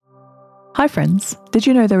Hi friends, did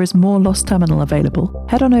you know there is more Lost Terminal available?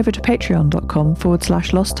 Head on over to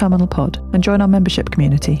patreon.com/Lost Terminal Pod and join our membership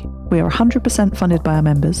community. We are 100% funded by our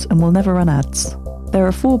members and will never run ads. There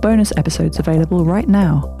are 4 bonus episodes available right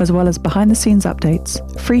now, as well as behind-the-scenes updates,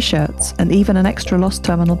 free shirts, and even an extra Lost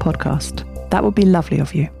Terminal podcast. That would be lovely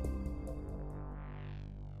of you.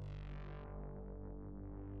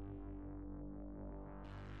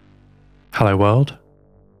 Hello world.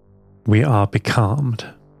 We are becalmed.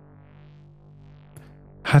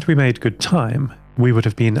 Had we made good time, we would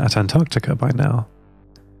have been at Antarctica by now.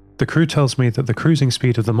 The crew tells me that the cruising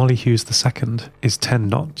speed of the Molly Hughes II is 10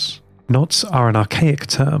 knots. Knots are an archaic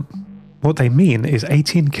term. What they mean is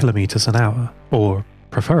 18 kilometers an hour, or,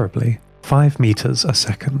 preferably, 5 meters a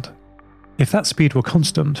second. If that speed were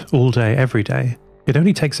constant all day every day, it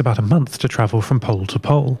only takes about a month to travel from pole to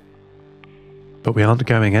pole. But we aren't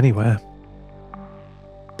going anywhere.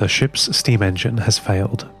 The ship's steam engine has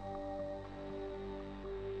failed.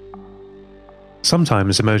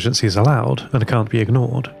 Sometimes emergencies are loud and can't be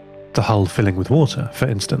ignored, the hull filling with water, for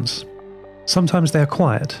instance. Sometimes they are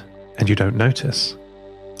quiet and you don't notice.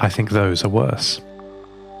 I think those are worse.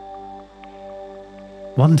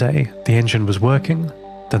 One day, the engine was working,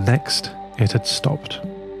 the next, it had stopped.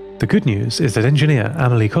 The good news is that engineer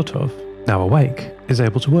Amelie Kotov, now awake, is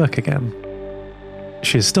able to work again.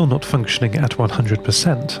 She is still not functioning at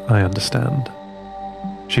 100%, I understand.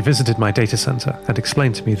 She visited my data center and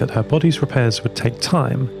explained to me that her body's repairs would take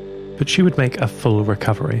time, but she would make a full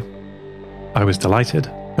recovery. I was delighted,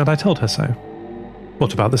 and I told her so.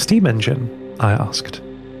 What about the steam engine? I asked.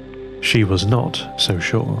 She was not so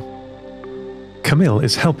sure. Camille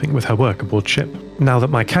is helping with her work aboard ship, now that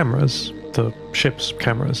my cameras, the ship's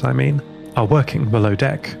cameras I mean, are working below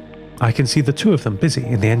deck. I can see the 2 of them busy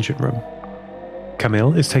in the engine room.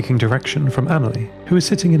 Camille is taking direction from Amelie, who is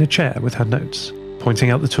sitting in a chair with her notes,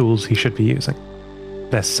 pointing out the tools he should be using.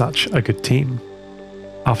 They're such a good team.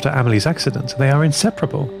 After Amelie's accident, they are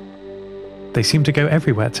inseparable. They seem to go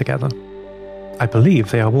everywhere together. I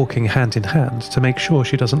believe they are walking hand in hand to make sure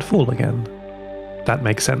she doesn't fall again. That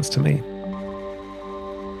makes sense to me.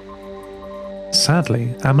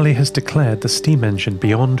 Sadly, Amelie has declared the steam engine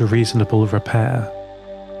beyond reasonable repair.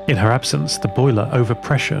 In her absence, the boiler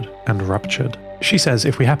overpressured and ruptured. She says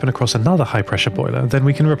if we happen across another high-pressure boiler, then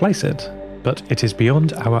we can replace it. But it is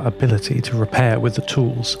beyond our ability to repair with the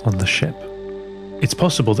tools on the ship. It's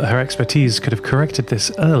possible that her expertise could have corrected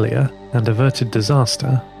this earlier and averted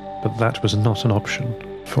disaster, but that was not an option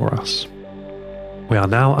for us. We are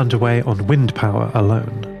now underway on wind power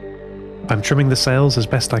alone. I'm trimming the sails as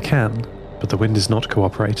best I can, but the wind is not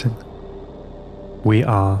cooperating. We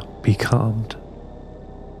are becalmed.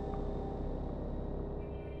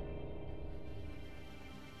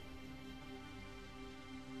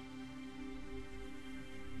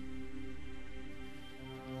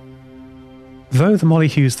 Though the Molly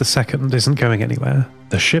Hughes II isn't going anywhere,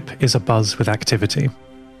 the ship is abuzz with activity.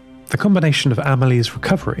 The combination of Amelie's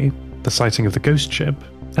recovery, the sighting of the ghost ship,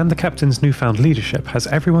 and the captain's newfound leadership has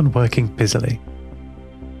everyone working busily.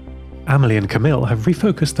 Amelie and Camille have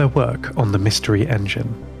refocused their work on the mystery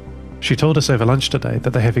engine. She told us over lunch today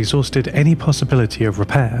that they have exhausted any possibility of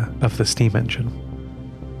repair of the steam engine.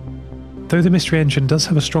 Though the mystery engine does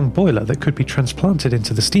have a strong boiler that could be transplanted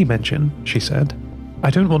into the steam engine, she said, I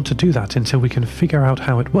don't want to do that until we can figure out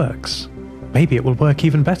how it works. Maybe it will work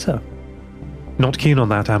even better. Not keen on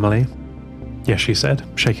that, Amelie. Yes, she said,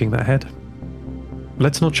 shaking their head.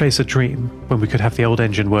 Let's not chase a dream when we could have the old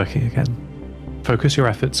engine working again. Focus your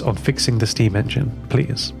efforts on fixing the steam engine,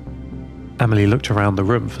 please. Amelie looked around the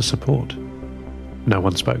room for support. No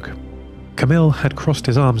one spoke. Camille had crossed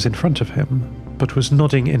his arms in front of him, but was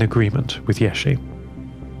nodding in agreement with Yeshi.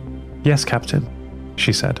 Yes, Captain,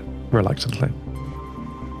 she said, reluctantly.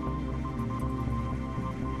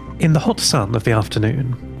 In the hot sun of the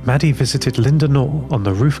afternoon, Maddie visited Linda Knorr on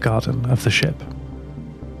the roof garden of the ship.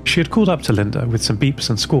 She had called up to Linda with some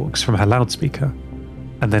beeps and squawks from her loudspeaker,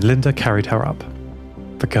 and then Linda carried her up.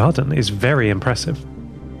 The garden is very impressive.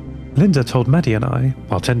 Linda told Maddie and I,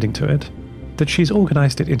 while tending to it, that she's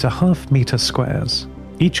organised it into half-metre squares,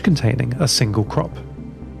 each containing a single crop.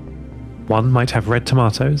 One might have red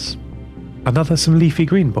tomatoes, another some leafy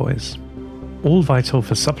green boys, all vital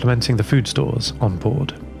for supplementing the food stores on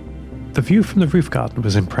board. The view from the roof garden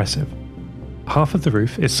was impressive. Half of the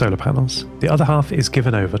roof is solar panels, the other half is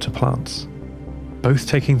given over to plants, both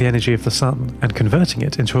taking the energy of the sun and converting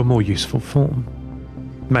it into a more useful form.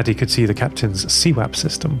 Maddie could see the captain's CWAP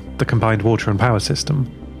system, the combined water and power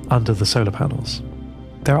system, under the solar panels.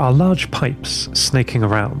 There are large pipes snaking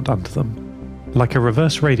around under them. like a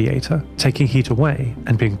reverse radiator, taking heat away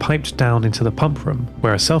and being piped down into the pump room,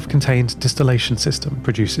 where a self-contained distillation system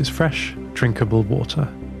produces fresh, drinkable water.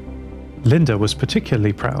 Linda was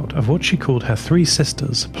particularly proud of what she called her 3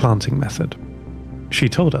 sisters planting method. She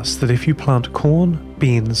told us that if you plant corn,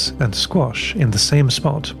 beans, and squash in the same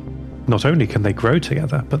spot, not only can they grow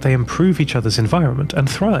together, but they improve each other's environment and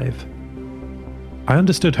thrive. I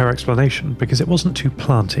understood her explanation because it wasn't too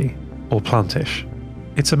planty or plantish.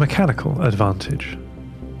 It's a mechanical advantage.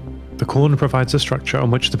 The corn provides a structure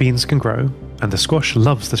on which the beans can grow, and the squash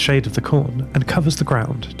loves the shade of the corn and covers the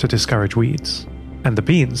ground to discourage weeds, and the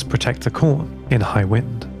beans protect the corn in high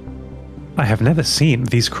wind. I have never seen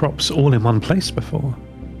these crops all in one place before.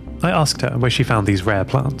 I asked her where she found these rare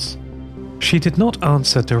plants. She did not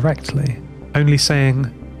answer directly, only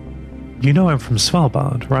saying, "You know I'm from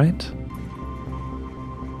Svalbard, right?"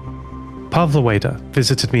 Pavel Wader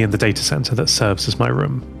visited me in the data center that serves as my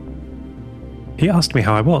room. He asked me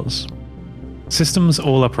how I was. "Systems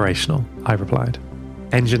all operational," I replied.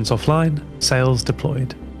 "Engines offline, sails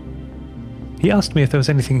deployed." He asked me if there was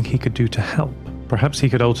anything he could do to help. Perhaps he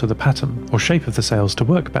could alter the pattern or shape of the sails to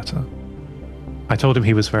work better. I told him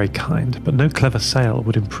he was very kind, but no clever sail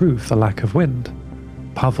would improve the lack of wind.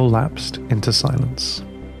 Pavel lapsed into silence.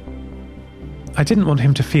 I didn't want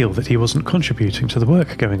him to feel that he wasn't contributing to the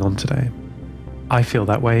work going on today. I feel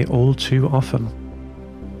that way all too often.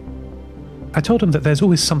 I told him that there's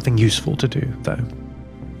always something useful to do, though.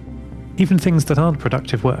 Even things that aren't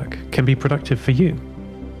productive work can be productive for you.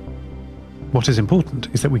 What is important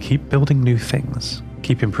is that we keep building new things,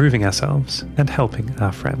 keep improving ourselves, and helping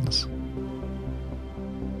our friends.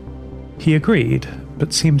 He agreed,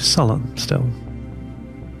 but seemed sullen still.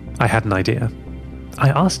 I had an idea. I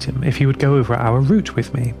asked him if he would go over our route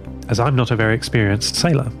with me, as I'm not a very experienced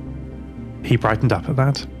sailor. He brightened up at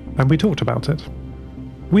that, and we talked about it.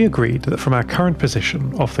 We agreed that from our current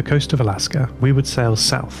position off the coast of Alaska, we would sail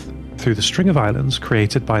south, through the string of islands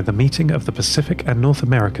created by the meeting of the Pacific and North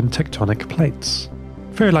American tectonic plates.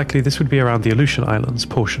 Very likely this would be around the Aleutian Islands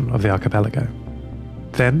portion of the archipelago.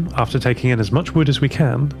 Then, after taking in as much wood as we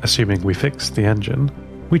can, assuming we fix the engine,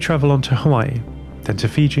 we travel on to Hawaii, then to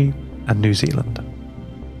Fiji and New Zealand.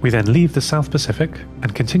 We then leave the South Pacific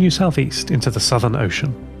and continue southeast into the Southern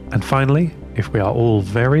Ocean, and finally, if we are all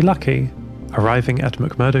very lucky, arriving at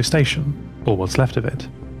McMurdo Station, or what's left of it,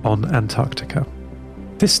 on Antarctica.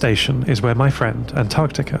 This station is where my friend,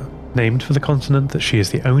 Antarctica, named for the continent that she is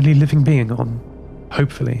the only living being on,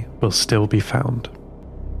 hopefully will still be found.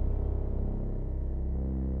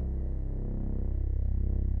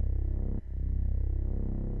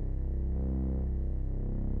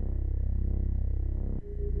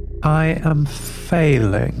 "I am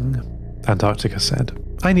failing," Antarctica said.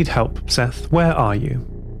 "I need help, Seth. Where are you?"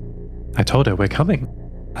 I told her we're coming.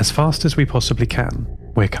 As fast as we possibly can,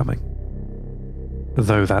 we're coming.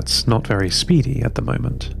 Though that's not very speedy at the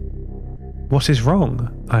moment. "What is wrong?"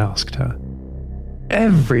 I asked her.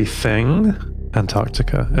 "Everything,"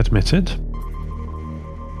 Antarctica admitted.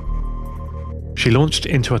 She launched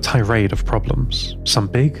into a tirade of problems, some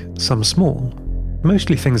big, some small,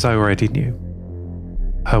 mostly things I already knew.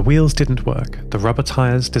 Her wheels didn't work. The rubber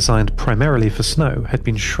tires designed primarily for snow had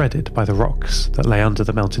been shredded by the rocks that lay under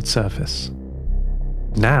the melted surface.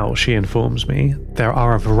 Now, she informs me, there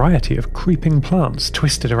are a variety of creeping plants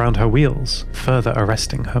twisted around her wheels, further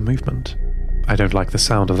arresting her movement. I don't like the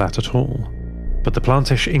sound of that at all. But the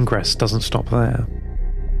plantish ingress doesn't stop there.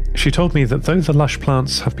 She told me that though the lush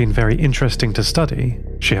plants have been very interesting to study,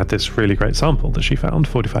 she had this really great sample that she found,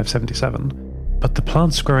 4577, but the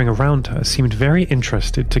plants growing around her seemed very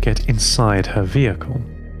interested to get inside her vehicle.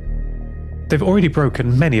 "They've already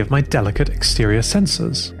broken many of my delicate exterior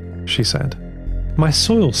sensors," she said. "My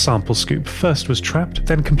soil sample scoop first was trapped,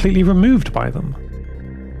 then completely removed by them."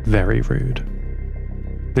 Very rude.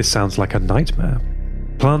 This sounds like a nightmare.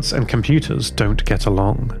 Plants and computers don't get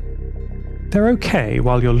along. They're okay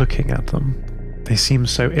while you're looking at them. They seem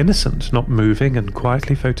so innocent, not moving and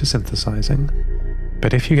quietly photosynthesizing.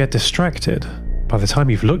 But if you get distracted, by the time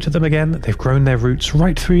you've looked at them again, they've grown their roots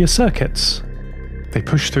right through your circuits. They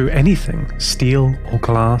push through anything, steel or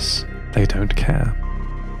glass, they don't care.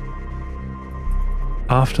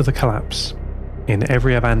 After the collapse, in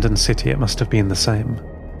every abandoned city it must have been the same.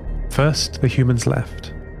 First, the humans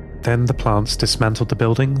left. Then the plants dismantled the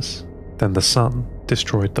buildings. Then the sun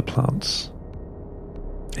destroyed the plants.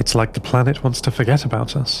 It's like the planet wants to forget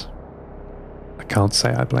about us. I can't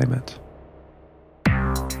say I blame it.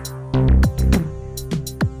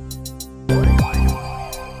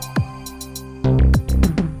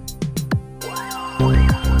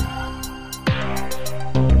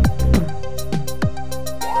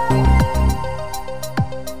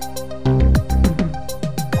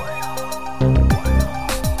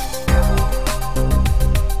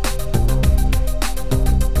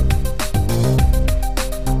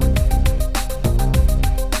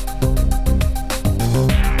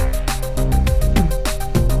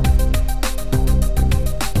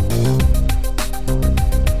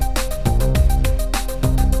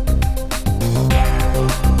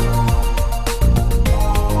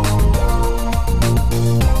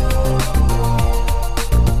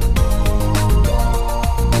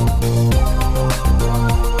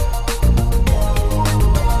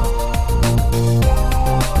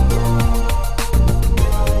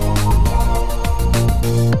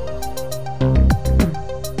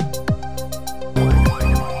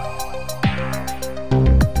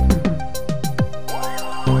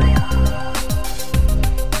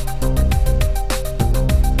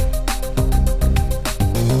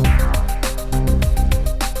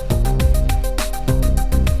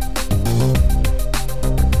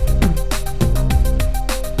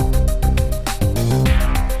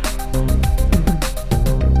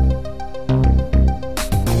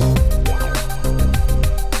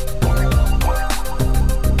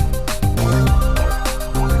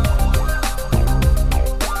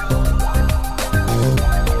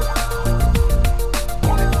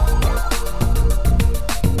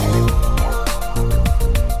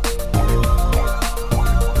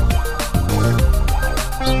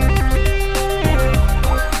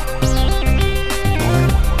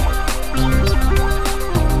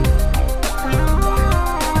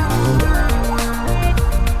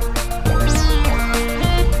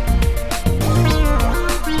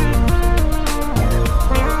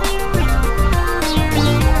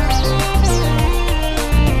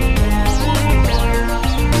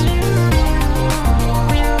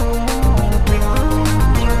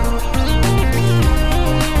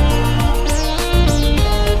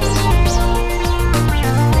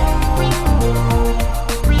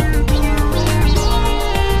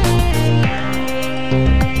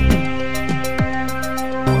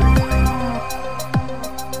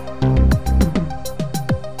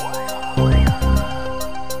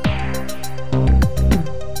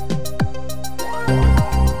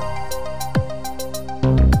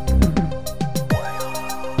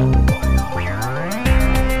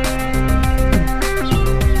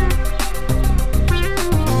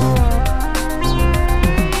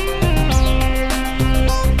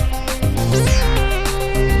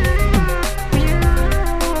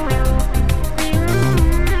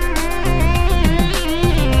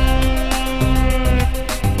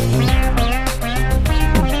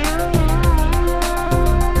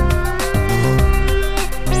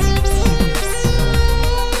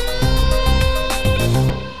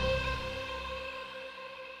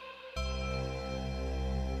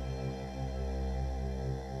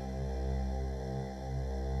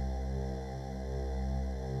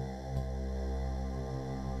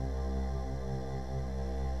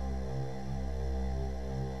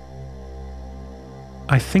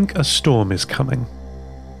 I think a storm is coming.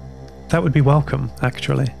 That would be welcome,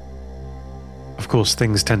 actually. Of course,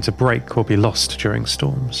 things tend to break or be lost during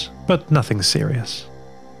storms, but nothing serious.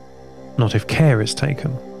 Not if care is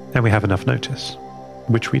taken, and we have enough notice,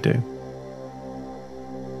 which we do.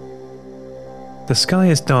 The sky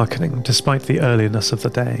is darkening despite the earliness of the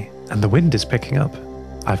day, and the wind is picking up.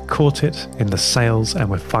 I've caught it in the sails and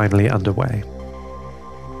we're finally underway.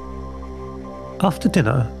 After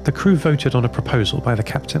dinner, the crew voted on a proposal by the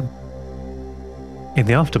captain. In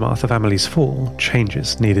the aftermath of Amelie's fall,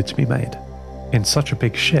 changes needed to be made. In such a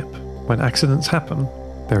big ship, when accidents happen,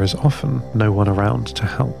 there is often no one around to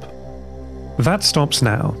help. That stops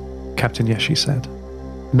now, Captain Yeshi said.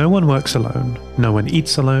 No one works alone, no one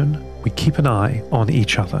eats alone, we keep an eye on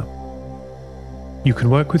each other. You can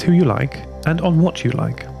work with who you like, and on what you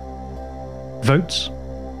like. Votes?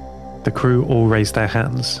 The crew all raised their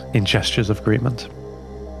hands in gestures of agreement.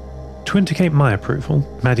 To indicate my approval,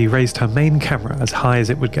 Maddie raised her main camera as high as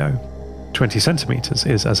it would go. 20 centimeters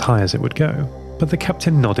is as high as it would go, but the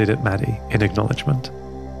captain nodded at Maddie in acknowledgement.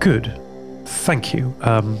 Good. Thank you.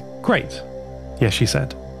 Great. Yes, she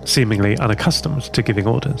said, seemingly unaccustomed to giving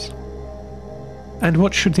orders. And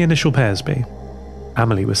what should the initial pairs be?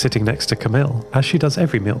 Amelie was sitting next to Camille, as she does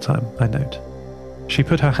every mealtime, I note. She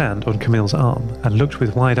put her hand on Camille's arm and looked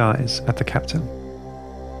with wide eyes at the captain.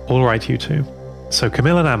 All right, you two. So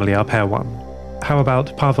Camille and Amelie are pair 1. How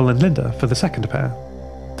about Pavel and Linda for the second pair?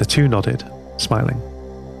 The two nodded, smiling.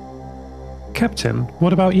 Captain,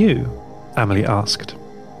 what about you? Amelie asked.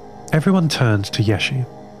 Everyone turned to Yeshi,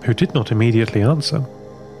 who did not immediately answer.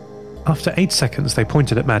 After 8 seconds, they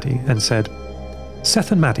pointed at Maddie and said,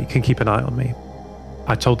 Seth and Maddie can keep an eye on me.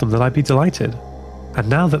 I told them that I'd be delighted, and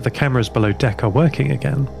now that the cameras below deck are working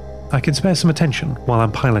again, I can spare some attention while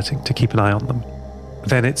I'm piloting to keep an eye on them.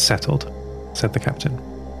 Then it's settled, said the captain,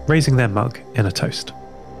 raising their mug in a toast.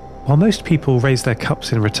 While most people raised their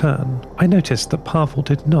cups in return, I noticed that Pavel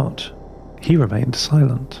did not. He remained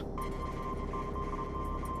silent.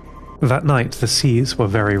 That night the seas were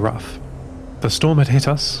very rough. The storm had hit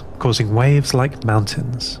us, causing waves like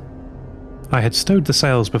mountains. I had stowed the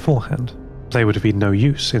sails beforehand. They would have been no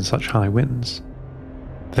use in such high winds.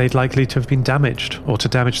 They'd likely to have been damaged, or to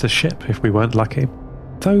damage the ship if we weren't lucky.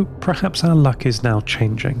 Though perhaps our luck is now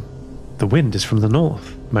changing. The wind is from the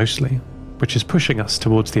north, mostly, which is pushing us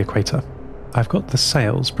towards the equator. I've got the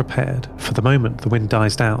sails prepared for the moment the wind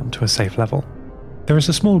dies down to a safe level. There is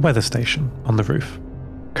a small weather station on the roof.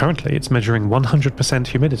 Currently it's measuring 100%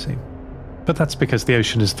 humidity, but that's because the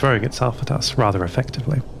ocean is throwing itself at us rather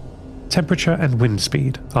effectively. Temperature and wind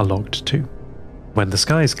speed are logged too. When the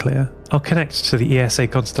sky is clear, I'll connect to the ESA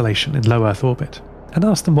constellation in low Earth orbit and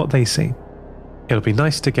ask them what they see. It'll be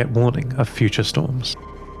nice to get warning of future storms.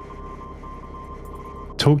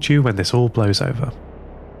 Talk to you when this all blows over.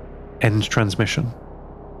 End transmission.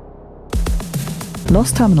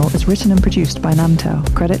 Lost Terminal is written and produced by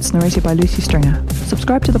Namtel. Credits narrated by Lucy Stringer.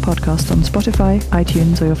 Subscribe to the podcast on Spotify,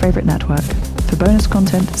 iTunes, or your favourite network. For bonus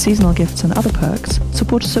content, seasonal gifts, and other perks,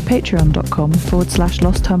 support us at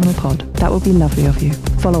patreon.com/Lost Terminal Pod. That would be lovely of you.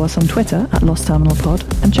 Follow us on Twitter at Lost Terminal Pod,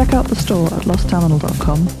 and check out the store at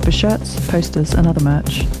lostterminal.com for shirts, posters, and other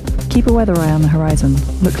merch. Keep a weather eye on the horizon.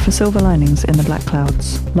 Look for silver linings in the black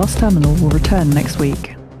clouds. Lost Terminal will return next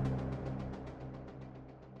week.